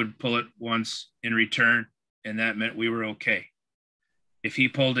 I would pull it once in return, and that meant we were okay. If he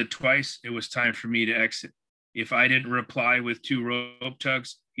pulled it twice, it was time for me to exit. If I didn't reply with 2 rope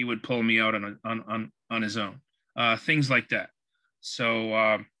tugs, he would pull me out on his own. Things like that. So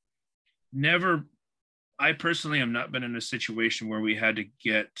I personally have not been in a situation where we had to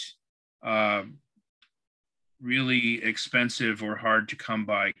get really expensive or hard to come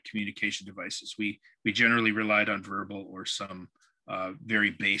by communication devices. We generally relied on verbal or some very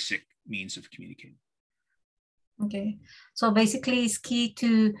basic means of communicating. Okay, so basically it's key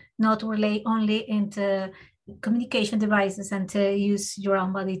to not rely only into communication devices and to use your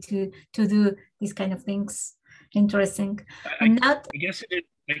own body to do these kind of things. Interesting. I guess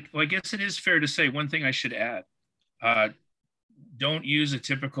it is fair to say, one thing I should add, don't use a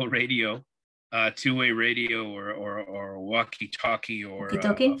typical radio, two-way radio or walkie-talkie or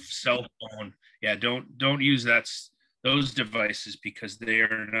a cell phone. Yeah, don't use those devices, because they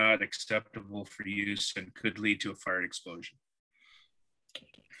are not acceptable for use and could lead to a fire explosion.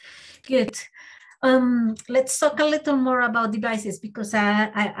 Good. Let's talk a little more about devices, because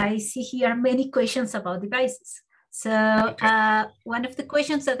I see here many questions about devices. So okay. One of the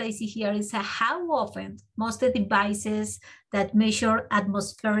questions that I see here is how often most of the devices that measure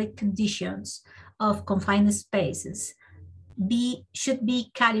atmospheric conditions of confined spaces should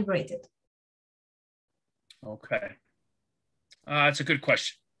be calibrated? Okay. That's a good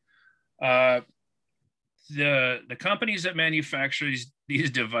question. The companies that manufacture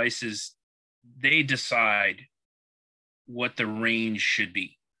these devices, they decide what the range should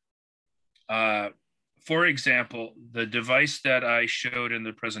be. For example, the device that I showed in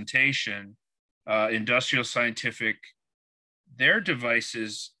the presentation Industrial Scientific, their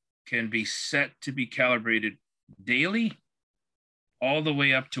devices can be set to be calibrated daily, all the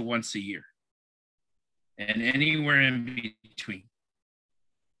way up to once a year, and anywhere in between.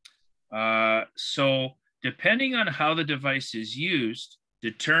 So depending on how the device is used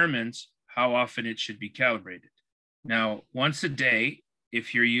determines how often it should be calibrated. Now, once a day,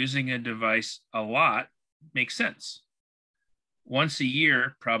 if you're using a device a lot, makes sense. Once a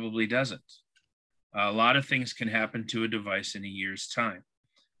year probably doesn't. A lot of things can happen to a device in a year's time.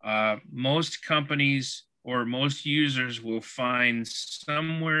 Most companies or most users will find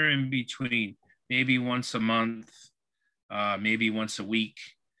somewhere in between, maybe once a month, maybe once a week.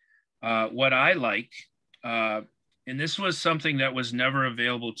 What I like, and this was something that was never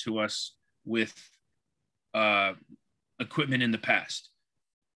available to us with equipment in the past.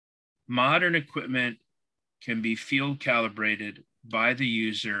 Modern equipment can be field calibrated by the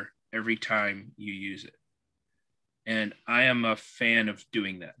user every time you use it. And I am a fan of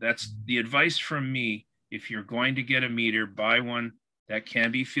doing that. That's the advice from me. If you're going to get a meter, buy one that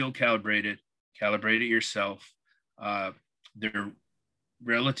can be field calibrated, calibrate it yourself. They're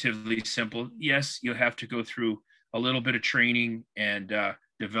relatively simple. Yes, you'll have to go through a little bit of training and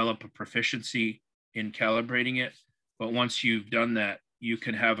develop a proficiency in calibrating it. But once you've done that, you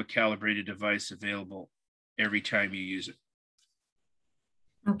can have a calibrated device available every time you use it.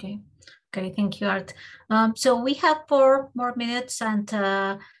 Okay, thank you, Art. So we have 4 more minutes, and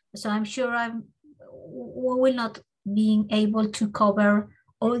so I'm sure we will not be able to cover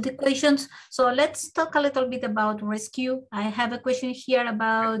all the questions. So let's talk a little bit about rescue. I have a question here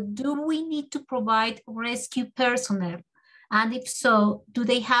about, do we need to provide rescue personnel? And if so, do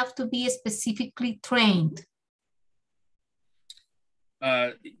they have to be specifically trained?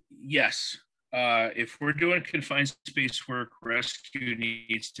 Yes. If we're doing confined space work, rescue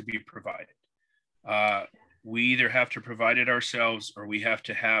needs to be provided. We either have to provide it ourselves or we have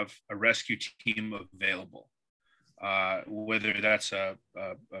to have a rescue team available. Whether that's a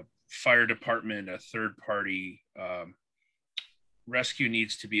fire department, a third party, rescue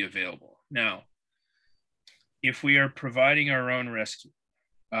needs to be available. Now, if we are providing our own rescue,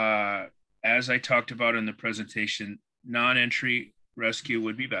 as I talked about in the presentation, non-entry rescue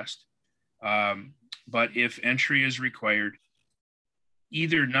would be best. But if entry is required,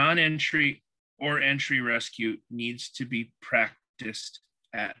 either non-entry or entry rescue needs to be practiced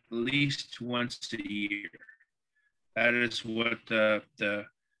at least once a year. That is what the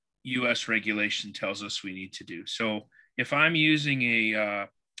US regulation tells us we need to do. So if I'm using a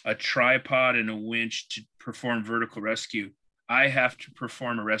tripod and a winch to perform vertical rescue, I have to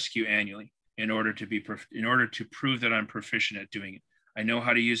perform a rescue annually in order to prove that I'm proficient at doing it. I know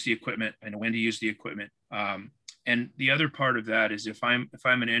how to use the equipment. I know when to use the equipment. And the other part of that is if I'm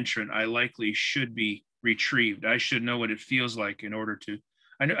an entrant, I likely should be retrieved. I should know what it feels like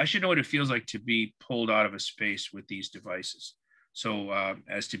I should know what it feels like to be pulled out of a space with these devices. So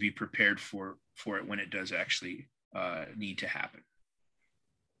as to be prepared for it when it does actually need to happen.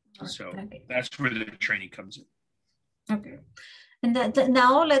 So that's where the training comes in. Okay. And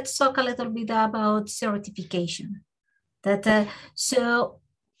now let's talk a little bit about certification.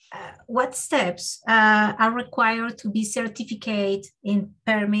 What steps are required to be certificate in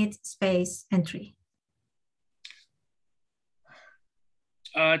permit space entry?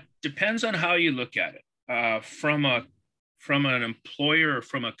 Depends on how you look at it. From an employer or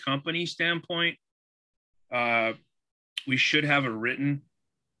from a company standpoint, we should have a written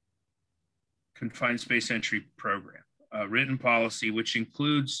confined space entry program, a written policy, which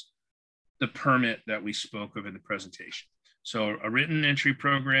includes the permit that we spoke of in the presentation. So a written entry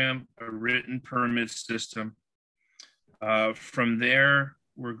program, a written permit system. From there,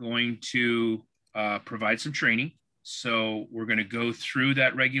 we're going to provide some training. So we're going to go through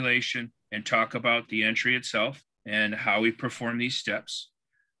that regulation and talk about the entry itself and how we perform these steps.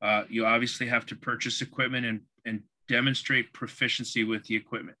 You obviously have to purchase equipment and demonstrate proficiency with the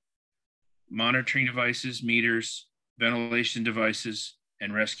equipment. Monitoring devices, meters, ventilation devices,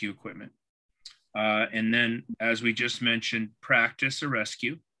 and rescue equipment. And then, as we just mentioned, practice a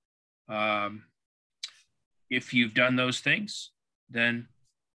rescue. If you've done those things, then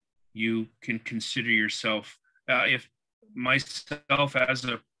you can consider yourself, if myself as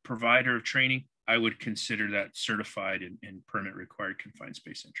a provider of training, I would consider that certified and permit required confined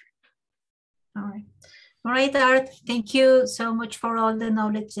space entry. All right, Art, thank you so much for all the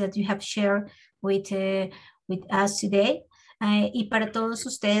knowledge that you have shared with us today. Y para todos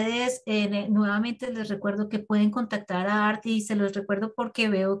ustedes, nuevamente les recuerdo que pueden contactar a ART y se los recuerdo porque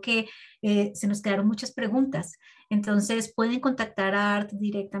veo que se nos quedaron muchas preguntas. Entonces pueden contactar a ART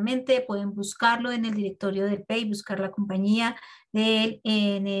directamente, pueden buscarlo en el directorio del PEI, buscar la compañía de él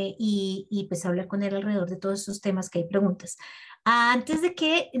y pues hablar con él alrededor de todos esos temas que hay preguntas. Antes de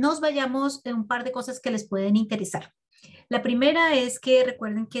que nos vayamos, un par de cosas que les pueden interesar. La primera es que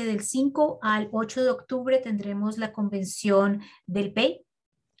recuerden que del 5 al 8 de octubre tendremos la convención del PEI,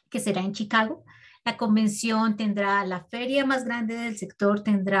 que será en Chicago. La convención tendrá la feria más grande del sector,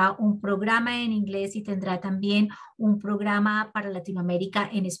 tendrá un programa en inglés y tendrá también un programa para Latinoamérica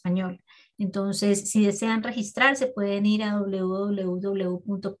en español. Entonces, si desean registrarse, pueden ir a www.pei.org.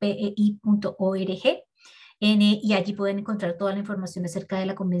 Y allí pueden encontrar toda la información acerca de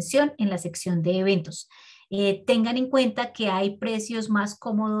la convención en la sección de eventos. Tengan en cuenta que hay precios más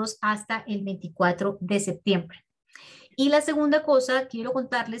cómodos hasta el 24 de septiembre. Y la segunda cosa, quiero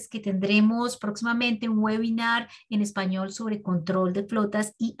contarles que tendremos próximamente un webinar en español sobre control de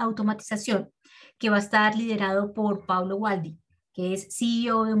flotas y automatización, que va a estar liderado por Pablo Waldi, que es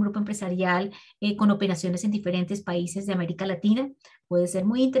CEO de un grupo empresarial con operaciones en diferentes países de América Latina. Puede ser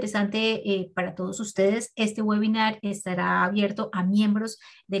muy interesante para todos ustedes. Este webinar estará abierto a miembros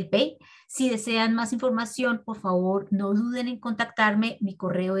del PEI. Si desean más información, por favor, no duden en contactarme. Mi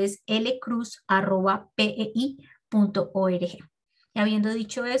correo es lcruz@pei.org. Habiendo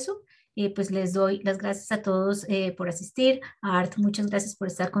dicho eso, pues les doy las gracias a todos por asistir. A Art, muchas gracias por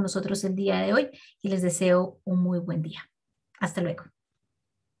estar con nosotros el día de hoy y les deseo un muy buen día. Hasta luego.